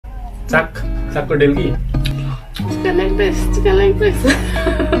सागको डेल कि chicken leg piece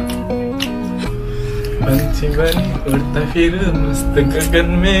पंछी बनी उड्ता फिर मस्त गगन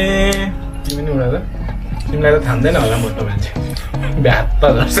में तिमी पनि उडा त तिमीलाई त थाम्दैन होला मोटो मान्छे भ्यात्त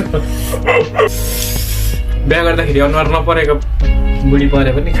गर्छ बिहा गर्दाखेरि अनुहार नपरेको बुढी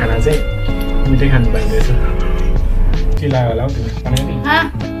परे पनि खाना चाहिँ मिठै खानु पाइँदैछ के लाग्यो होला हौ तिमी पनि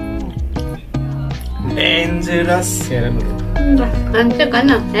डेन्जरस हेर न ह्यान्डसेक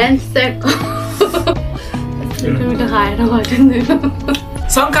होइन ह्यान्डसेक मिठो खाएर घटिँदैन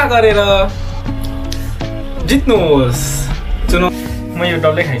शङ्का गरेर जित्नुहोस् चुनाउ म यो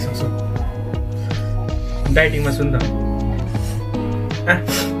डल्लै खाइसक्छु डाइटिङमा छु नि त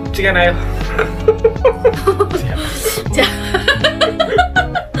चिकन आयो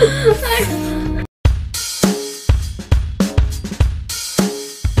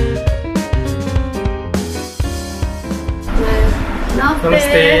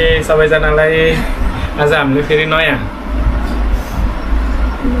नमस्ते सबैजनालाई आज हामीले फेरि नयाँ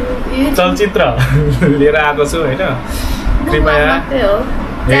चलचित्र लिएर आएको छु होइन कृपया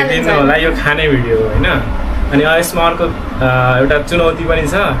हेरिदिनु होला यो खाने भिडियो होइन अनि यसमा अर्को एउटा चुनौती पनि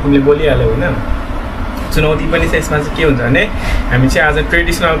छ तिमीले बोलिहाल्यौ होइन चुनौती पनि छ यसमा चाहिँ के हुन्छ भने हामी चाहिँ आज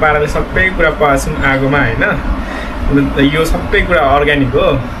ट्रेडिसनल पाराले सबै कुरा पकाउँछौँ आगोमा होइन यो सबै कुरा अर्ग्यानिक हो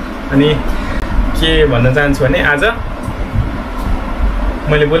अनि के भन्न चाहन्छु भने आज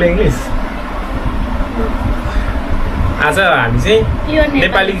मैले बोलेँ इङ्ग्लिस आज हामी चाहिँ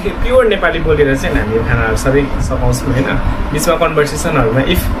नेपाली प्योर नेपाली बोलेर चाहिँ हामी यो खानाहरू सबै सघाउँछौँ होइन बिचमा कन्भर्सेसनहरूमा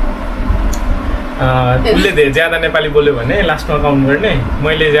इफ उसले ज्यादा नेपाली बोल्यो भने लास्टमा काउन्ट गर्ने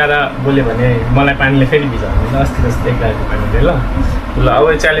मैले ज्यादा बोलेँ भने मलाई पानीले फेरि भिजाउने अस्ति जस्तो एक राति पानीले ल ल अब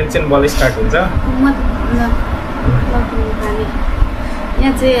च्यालेन्ज चाहिँ बल स्टार्ट हुन्छ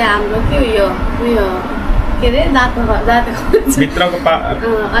यहाँ चाहिँ हाम्रो के उयो के अरे भित्रको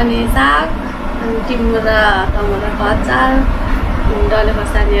अनि साग अनि टिमुरा टमाटरको अचार डल्ले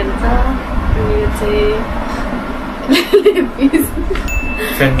खोर्सानीहरू छ अनि यो चाहिँ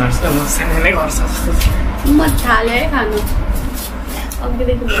म थालेँ है खानु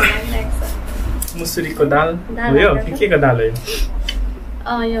अघिदेखि भइरहेको छ मुसुरीको दाल हो यो के को दाल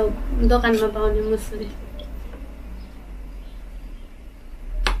हो यो दोकानमा पाउने मुसुरी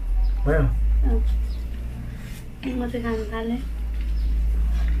भयो म चाहिँ खानु थालेँ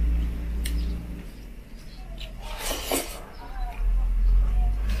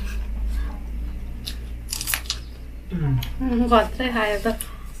घत्रै खायो त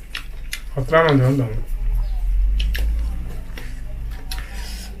खतरा मान्छ नि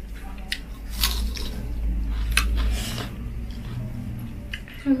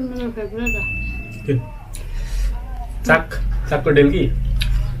त सागको डेल कि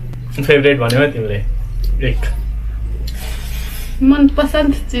फेभरेट भन्यो तिमीले एक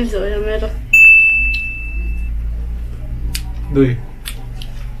मनपसन्द चिज हो यो मेरो दुई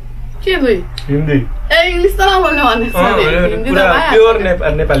के दुई हिन्दी ए इङ्ग्लिस त नबोल्नु भनेको पुरा प्योर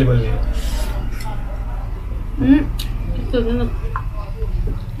नेपाली बोल्ने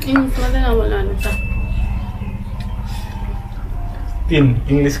इङ्ग्लिस मात्रै नबोल्नु भनेको तीन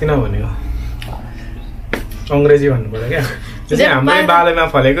इङ्ग्लिस किन भनेको अङ्ग्रेजी भन्नु पर्यो क्या त्यो चाहिँ हाम्रै बालैमा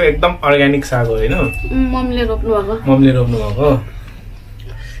फलेको एकदम अर्ग्यानिक साग हो होइन मम्मीले रोप्नु भएको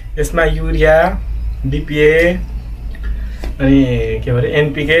यसमा युरिया डिपिए अनि के भरे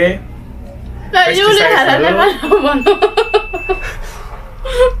एनपिके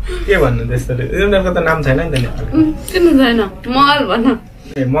के भन्नु त्यस्तो उनीहरूको त नाम छैन नि त नेपाली किन छैन मल भन्नु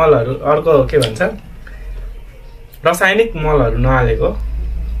ए मलहरू अर्को के भन्छ रासायनिक मलहरू नहालेको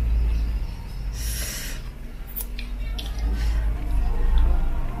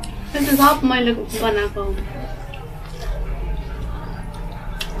सब मैले बनाएको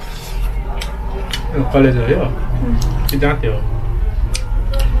कलेज हो यो कि जहाँ थियो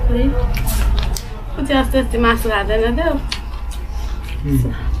अस्ति मासु खाँदैन थियो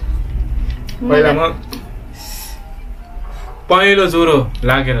पहिला म पहिलो ज्वरो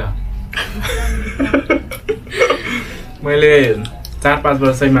लागेर मैले 4-5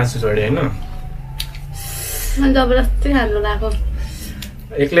 वर्षै मासु छोडेँ होइन जबरजस्ती खानु लाग्यो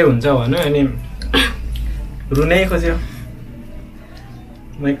एक्लै हुन्छ भन्यो अनि रुनै खोज्यो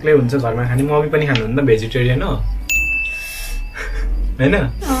म एक्लै हुन्छ घरमा खाने मम्मी पनि खानुहुन्छ भेजिटेरियन हो होइन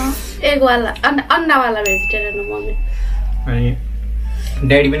एगवाला अन्डावाला भेजिटेरियन हो मम्मी अनि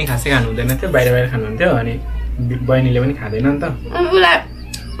ड्याडी पनि खासै खानु हुँदैन थियो बाहिर खानुहुन्थ्यो अनि बहिनीले पनि खाँदैन नि त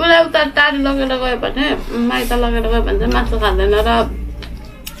उसलाई उता टाढी लगेर गयो भने माइत लगेर गयो भने चाहिँ मासु खाँदैन र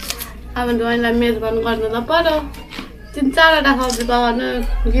अब बहिनीलाई मेजबान गर्नु त पर्यो 3-4वटा सब्जी पकाउनु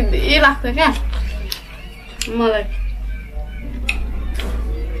गिद्दी लाग्छ क्या मलाई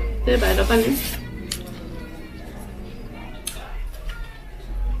त्यही भएर पनि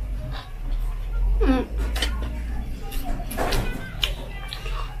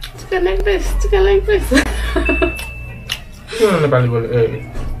चिकन लेग पिस नेपाली बोले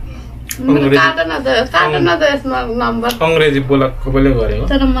काट्न त यसमा नम्बर अंग्रेजी बोलेको गरे हो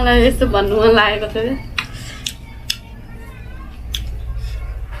तर मलाई यस्तो भन्नु मन लागेको थियो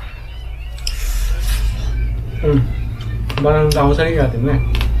बनाउनु त आउँछ नि क्या तिमीलाई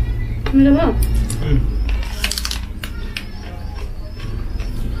मेरोमा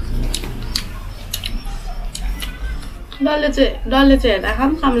डल्ले चाहिँ हेर्दा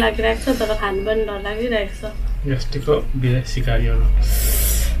काम लागिरहेको छ तर खानु पनि डर लागिरहेको छ यस्तोको बिहे सिकारीहरू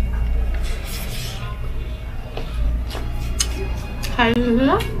खाइदिनु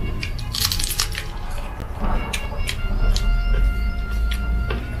ल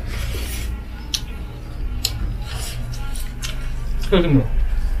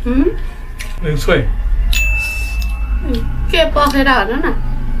के पखेर भन न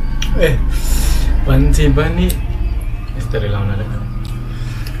ए पंछी बनी यस्तरी लाउन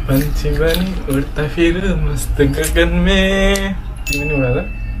पंछी बनी उड्ता फिर मस्त गगन में तिमी नि उडा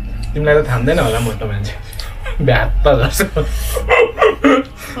तिमीलाई त थाम्दैन होला मोटो मान्छे भ्यात्त गर्छ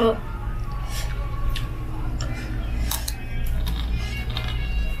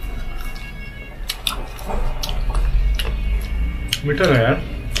मिठो हो यार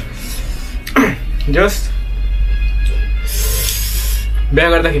जस्ट बिहा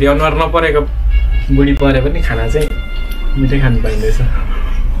गर्दाखेरि अनुहार नपरेको बुढी परे पनि खाना चाहिँ मिठै खानु पाइँदैछ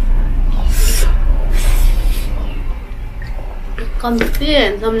कम्ती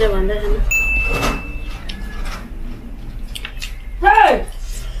हेन्समले भन्दैछन्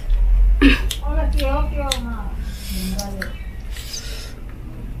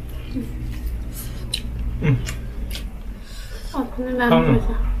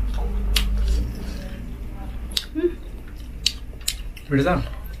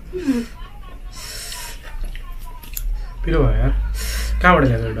पिरो भयो यार कहाँबाट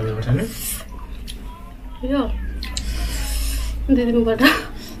ल्याएको डल्लो नि यो दिदीबाट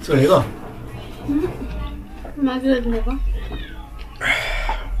छोडेको मागिदिएको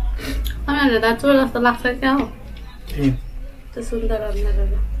अनि त चोर जस्तो लाग्छ क्या हो त्यो सुन्दर अनुहार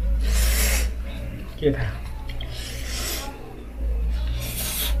के थाहा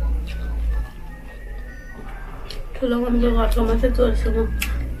ठुलो मम्मीको घरको मात्रै चोरसँग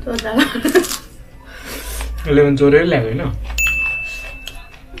चोर्दा उसले पनि चोरेर ल्याएको होइन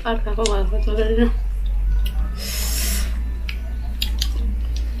अर्काको घरको चोरेर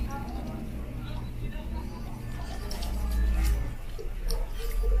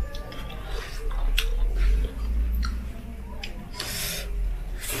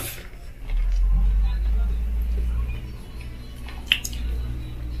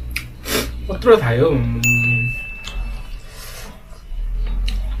कत्रो थायो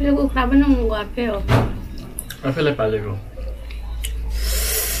यो कुखुरा पनि घरकै हो आफैलाई पालेको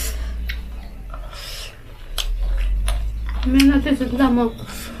मेहनतै सुत्दा म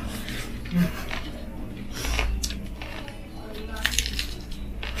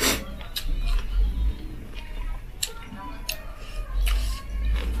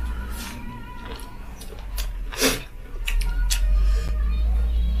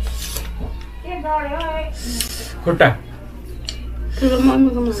खुट्टा ठुलो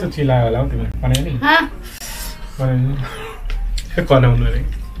मम्मीको सुची लाग्यो होला हौ तिमीलाई बनायो नि कनाउनु अरे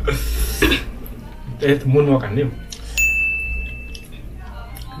त्यही त मुनमा खाने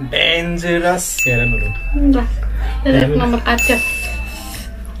डेन्जरस हेरनहरू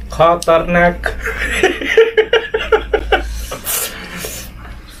खतरनाक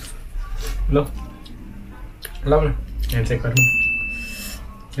ल ल न ह्यान्डसेक गर्नु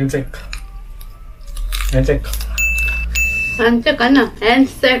ह्यान्डसेक होइन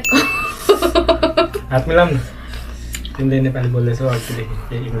ह्यान्डसेक हात मिलाउनु न तिमीले नेपाली बोल्दैछौ अघिदेखि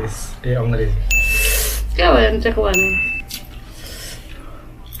ए इङ्ग्लिस ए अङ्ग्रेजी के भयो ह्यान्डसेक भन्नु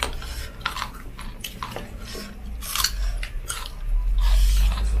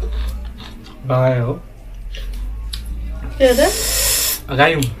बगायो हो के अरे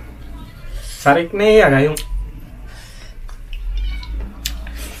अगायौँ साह्रै नै अगायौँ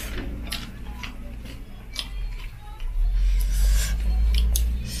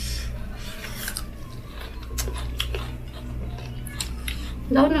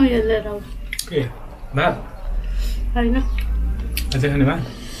जाऊ न यो लिएर आऊ के भात होइन अझै खाने भात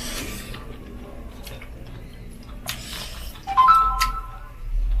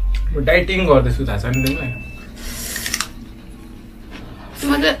डाइटिङ गर्दैछु थाहा छ नि तिमीलाई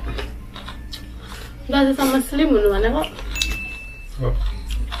म चाहिँ दसैँसम्म स्लिम हुनु भनेको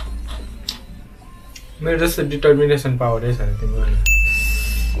मेरो जस्तो डिटर्मिनेसन पावरै छैन तिम्रो।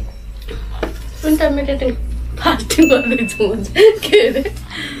 इन्टरमिडिएट फास्टिङ गर्दैछु म चाहिँ के अरे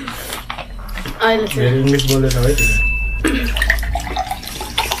अहिले चाहिँ इङ्ग्लिस बोल्दैछ है तिमी।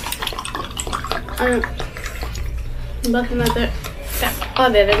 बस्न चाहिँ ट्याक्क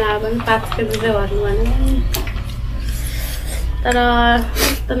धेरै नआए पनि 5 केजी चाहिँ गर्नु भने तर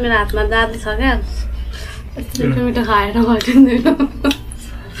त मेरो हातमा जादु छ क्या यस्तो मिठो खाएर घटिँदैन।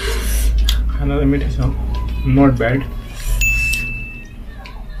 खाना त मिठो छ नट ब्याड।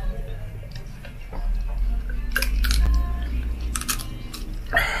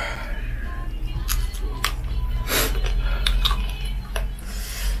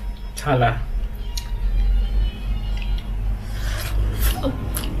 छाला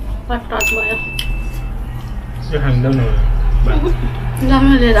पट्टाट भयो यो खाँदैन जाम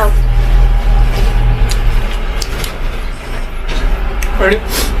लिएर आऊ।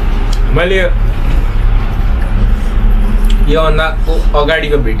 मैले यो अन्डाको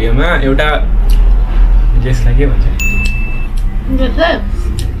अगाडिको भिडियोमा एउटा गेस्टलाई के भन्छ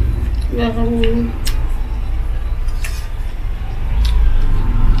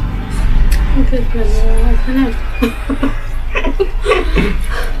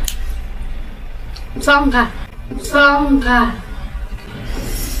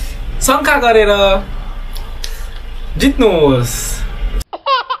शङ्का गरेर जित्नुहोस्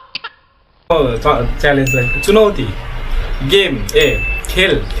च्यालेन्जलाई चुनौती गेम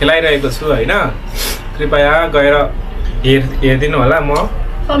खेल खेलाइरहेको छु होइन। कृपया गएर हेरिदिनु होला। म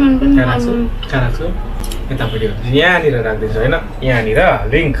कहाँ राख्छु यतापट्टि यहाँनिर राखिदिन्छु होइन। यहाँनिर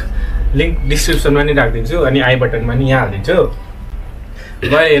लिङ्क डिस्क्रिप्सनमा नि राखिदिन्छु अनि आई बटनमा नि यहाँ हालिदिन्छु।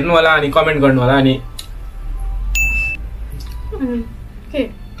 गएर हेर्नु होला अनि कमेन्ट गर्नु होला अनि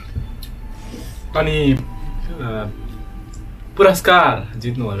पुरस्कार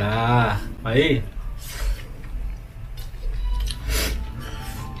जित्नु होला है।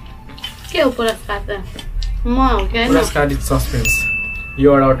 के हो पुरस्कार त? म हो के हैन? पुरस्कार is suspense.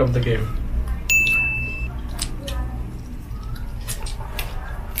 You are out of the game.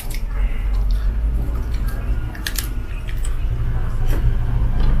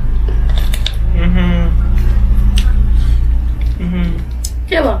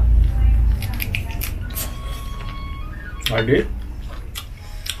 के भयो? Adi?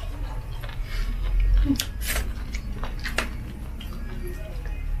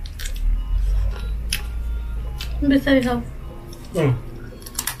 बिस्तारै खाऊ।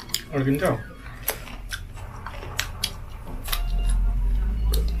 अड्किन्छ?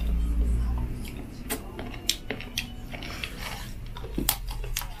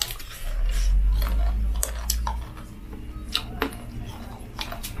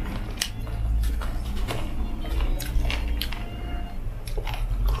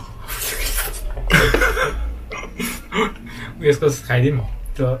 यसको खाइदिउँ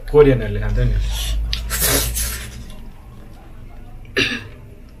त्यो कोरियनहरूले खान्छ नि।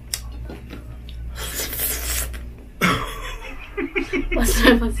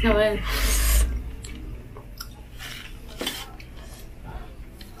 पस्न भयो।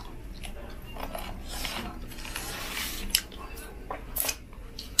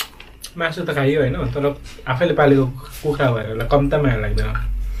 मासु त खाइयो होइन तर आफैले पालेको कुखुरा भएर होला कम त माया लाग्दैन।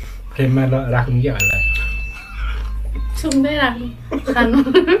 फ्रेममा राख्नु क्या होला सुन्दै राख्नु खानु।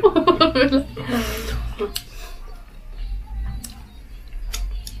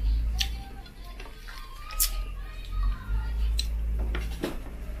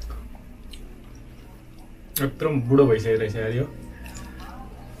 यत्रो बुढो भइसकेको रहेछ यार यो।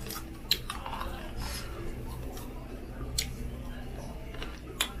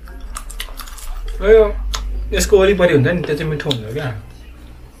 यसको वरिपरि हुन्छ नि त्यो चाहिँ मिठो हुन्छ क्या।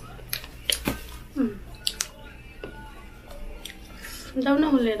 जाऊ न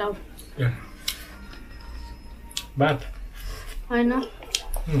लिएर आऊ। भात होइन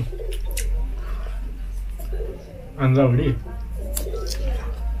आन्जा उडी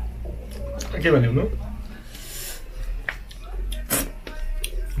के भन्यो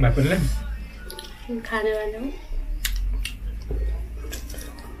भात पनि खाने भन्यो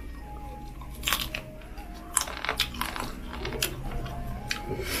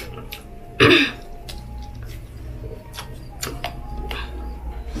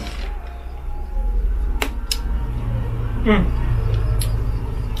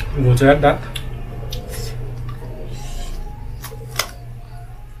घुच्यो यार दाँत।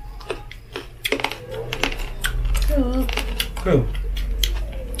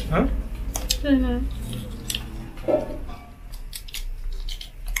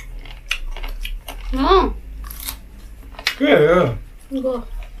 Go.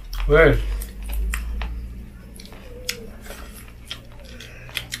 Where?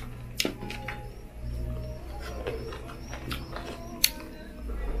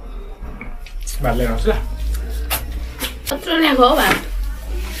 भातले खाउँछु ल कत्रो ल्याएको हो भात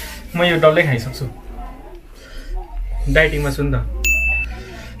म यो डल्लै खाइसक्छु डाइटिङमा छु नि त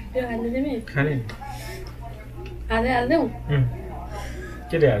यो खाने तिमी खाने हाल्देऊ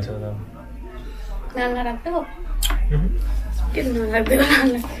के ले हाल्छ त नाला राख्देऊ किन नराख्देऊ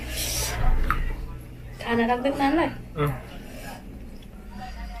नालाई खाना राख्देऊ नालाई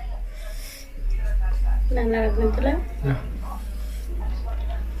नाला राख्देऊ तँलाई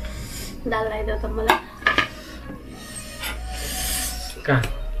दाल लगाइदेऊ त मलाई कहाँ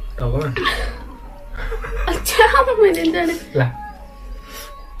टाउकोमा अच्छा मैले जाने ल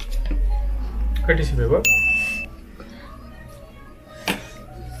कति सिपेको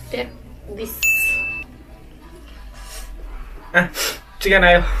टेक दिस चिकन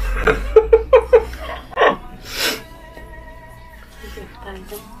आयो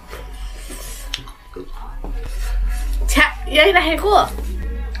छ्या यही राखेको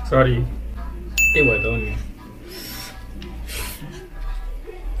सरी के भयो त नि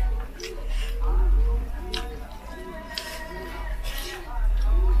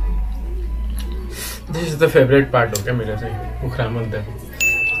this is the favourite part हो क्या मेरो चाहिँ कुखुरा मध्ये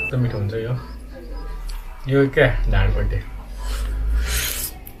त मिठो हुन्छ यो क्या ढाडपट्टि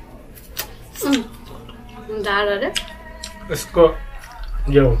ढाड अरे यसको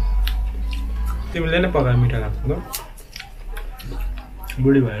यो तिमीले नै पकाएर मिठो लाग्छ त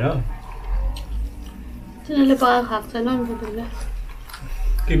बुढी भएर तिमीले पकाएर खाएको छैन नि त तिमीले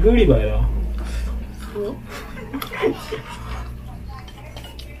कि बुढी भएर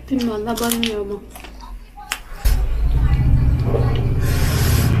तिमीभन्दा बढी हो म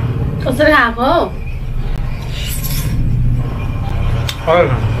कसरी खाएको हौ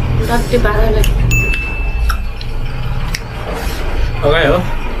डट्टी पाराले अगाइ हो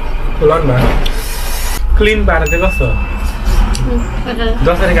फुलन भयो क्लिन पारा चाहिँ कस्तो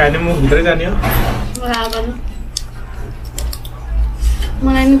जसरी खायो भने मुखभित्रै जाने हो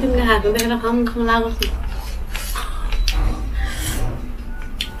मलाई नि तिमीले खाएको देखेर खाउँ खाउँ लागोस् न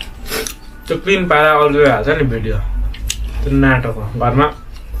त्यो क्लिन पारा अलरेडी हाल्छ नि भिडियो त्यो नाटक हो घरमा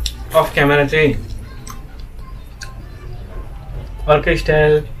अफ क्यामेरा चाहिँ अर्कै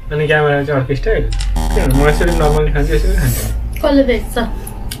स्टाइल अनि क्यामेरा चाहिँ अर्कै स्टाइल म यसरी नर्मली खान्छु यसरी खान्छु कसले देख्छ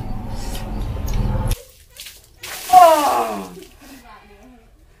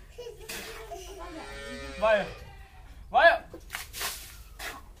भयो भयो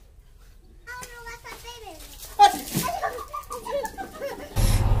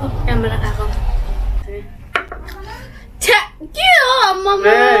क्यामेरा खाएको छ्या के हो आम्मा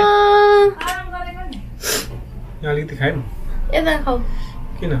अलिकति खाएँ यता खाऊ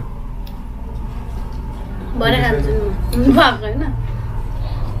किन भरे खान्छु भएको होइन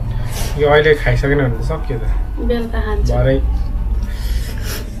यो अहिले खाइसकेन भने त सक्यो त बेलुका खान्छु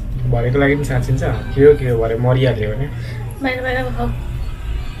भरेको लागि पनि साँच्चिन्छ के हो भरे मरिहाल्यो भने बाहिर बाहिर खाऊ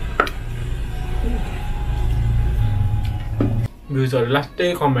भ्युजहरू लास्टै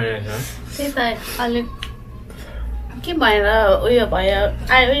कमाएर छ त्यही त अलिक के भएर उयो भयो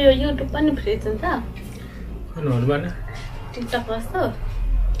आयो यो युट्युब पनि फ्री छ नि त हुनु भएन टिकटक जस्तो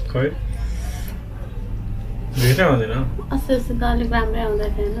खै भेटै आउँदैन अस्ति अस्ति त अलिक राम्रै आउँदै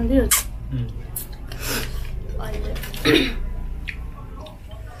थिएन भ्युज अहिले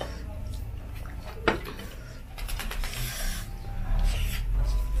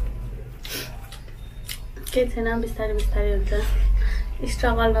केही छैन बिस्तारै बिस्तारै हुन्छ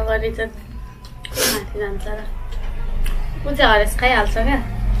स्ट्रगल नगरी चाहिँ माथि जान्छ र ऊ चाहिँ हरेस खाइहाल्छ क्या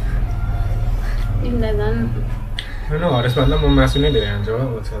तिमीलाई झन् होइन हरेसभन्दा म मासु नै धेरै खान्छु हो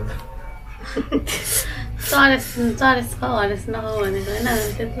चरेस चरेस खाऊ हरेस नखाऊ भनेको होइन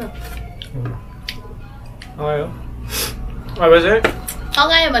त्यत्रो आयो अब चाहिँ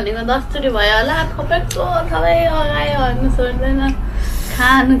अगायो भनेको 10 चोटि भयो होला थपेको थपै अगायो हर्नु छोड्दैन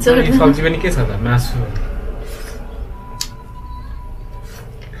खानु छोड्दैन सब्जी पनि के छ त मासु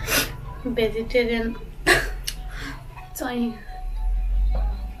भेजिटेरियन चाहिँ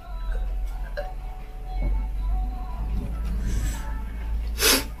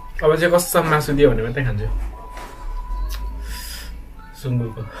अब चाहिँ कस्तो मासु दियो भने मात्रै खान्छु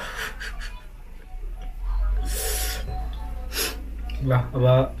सुँगुरको ल अब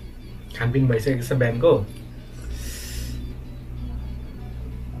खानपिन भइसकेको छ बिहानको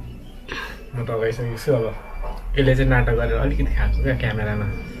म त अगाइसकेको छु अब यसले चाहिँ नाटक गरेर अलिकति खाएको क्या क्यामेरामा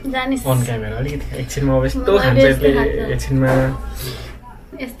अन क्यामेरा अलिकति एकछिनमा अब यस्तो खान्छ यसले एकछिनमा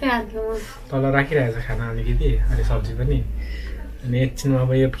यस्तै खान्छु तल राखिरहेको छ खाना अलिकति अनि सब्जी पनि अनि एकछिनमा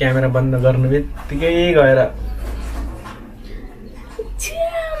अब यो क्यामेरा बन्द गर्नु बित्तिकै गएर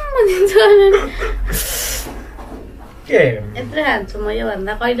के यत्रै खान्छु म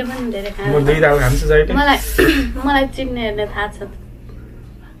योभन्दा कहिले पनि धेरै म खान्छु 2 दाल खान्छु जहिले मलाई चिन्नेहरूले थाहा छ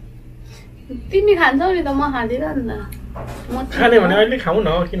तिमी खान्छौ नि त म खाँदिन नि त म खाने भने अहिले खाऊ न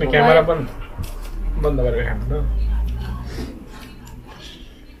किन क्यामेरा बन्द गरेर खानु न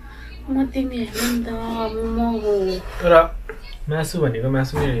म तिमी हेर्नु नि त म हो तर मासु भनेको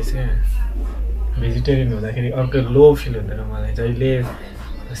मासु नै रहेछ भेजिटेरियन हुँदाखेरि अर्को लो फिल हुँदैन मलाई जहिले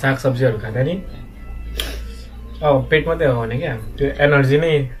सागसब्जीहरू खाँदा नि पेट मात्रै हो भने क्या त्यो एनर्जी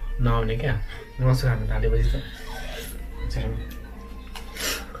नै नआउने क्या मासु खानु थालेपछि त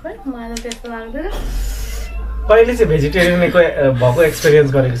मलाई त्यस्तो लाग्दैन कहिले चाहिँ भेजिटेरियन भएको एक्सपिरियन्स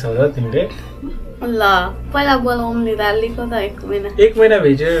गरेको छौ र तिमीले ल पहिला बोलाउनु दालीको त 1 महिना 1 महिना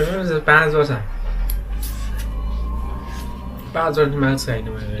भेजिटेरियन 5 वर्ष 5 वर्ष मासु खाइन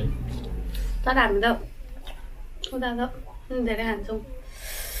मैले तर हामी त उता त धेरै खान्छौँ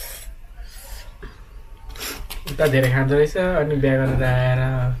उता धेरै खाँदो रहेछ अनि बिहा गरेर आएर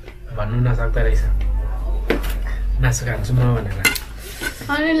भन्नु नसक्दो रहेछ मासु खान्छु म भनेर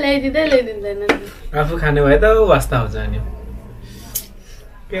अनि ल्याइदिँदैन आफू खाने भए त वास्ता हुन्छ अनि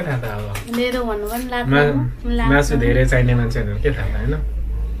के थाहा त अब मेरो भन्नु पनि लाग्छ मासु धेरै चाहिने मान्छेहरू के थाहा त होइन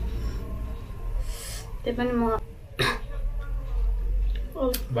त्यही पनि म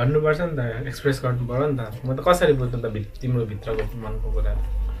भन्नुपर्छ नि त एक्सप्रेस गर्नु पर्यो नि त म त कसरी बुझ्नु त तिम्रो भित्रको मनको कुरा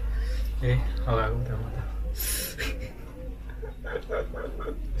ए अगाएको त म त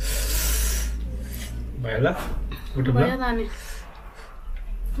भयो ल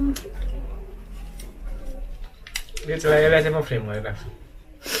यसलाई चाहिँ म फ्रेम गरेर राख्छु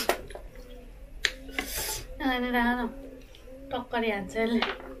टक्करी हान्छ यसले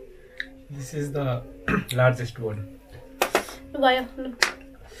this is the largest one भयो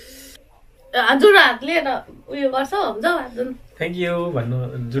जुठो हात लिएर उयो गर्छ जाऊ हात जुन थ्याङ्क यू भन्नु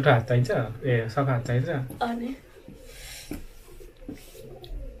जुठो हात चाहिन्छ ए सफा हात चाहिन्छ अनि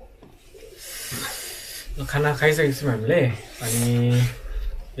खाना खाइसकेको छौँ हामीले अनि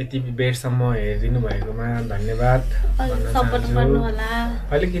यति बेरसम्म हेरिदिनु भएकोमा धन्यवाद भन्न चाहन्छु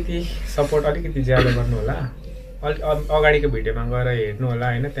अलिकति सपोर्ट अलिकति ज्यादा गर्नु होला अगाडिको भिडियोमा गएर हेर्नु होला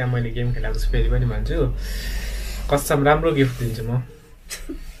होइन त्यहाँ मैले गेम खेलाएको छु फेरि पनि भन्छु कसम राम्रो गिफ्ट दिन्छु म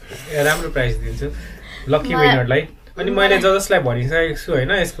राम्रो प्राइज दिन्छु लकी विनरलाई अनि मैले जसलाई भनिसकेको छु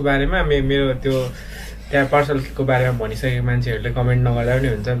होइन यसको बारेमा मेरो त्यो त्यहाँ पर्सलको बारेमा भनिसकेको मान्छेहरूले कमेन्ट नगर्दा पनि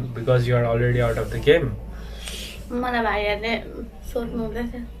हुन्छ because you are already out of the game मलाई भाइहरूले सोध्नु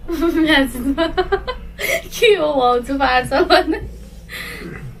हुँदैछ के हो भाउजू पार्सल भन्ने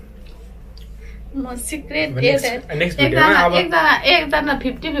म सिक्रेट एकजना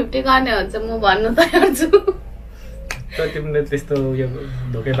 50-50 गर्ने हुन्छ म भन्नु तयार छु तर तिमीले त्यस्तो उयो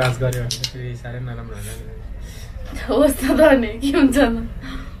धोकेबाज गर्यो भने फेरि साह्रै नराम्रो हुन्छ होस् त नि के हुन्छ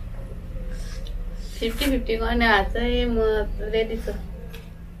 50-50 गर्ने हात चाहिँ म रेडी छु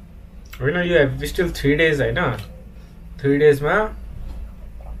होइन यु हेभ स्टिल 3 days होइन 3 daysमा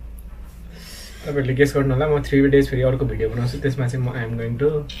तपाईँहरूले गेस गर्नु होला म 3 days फेरि अर्को भिडियो बनाउँछु त्यसमा चाहिँ म आइएम गोइङ टु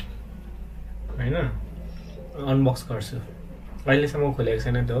होइन अनबक्स गर्छु अहिलेसम्म खोलेको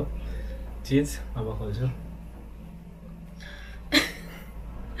छैन त्यो चिज अब खोल्छु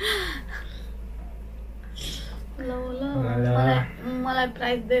मलाई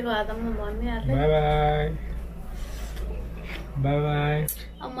प्राइस दिएको भए त म भनिहालेँ बाई बाई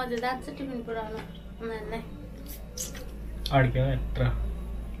अब म चाहिँ जान्छु टिफिन पुऱ्याउनु उनीहरूलाई अड्क्यो यत्रो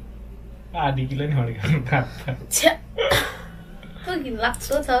आधी किलो नि अड्क्यो घिन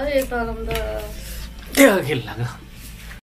लाग्दो छ यो तरम त के घिन लाग्यो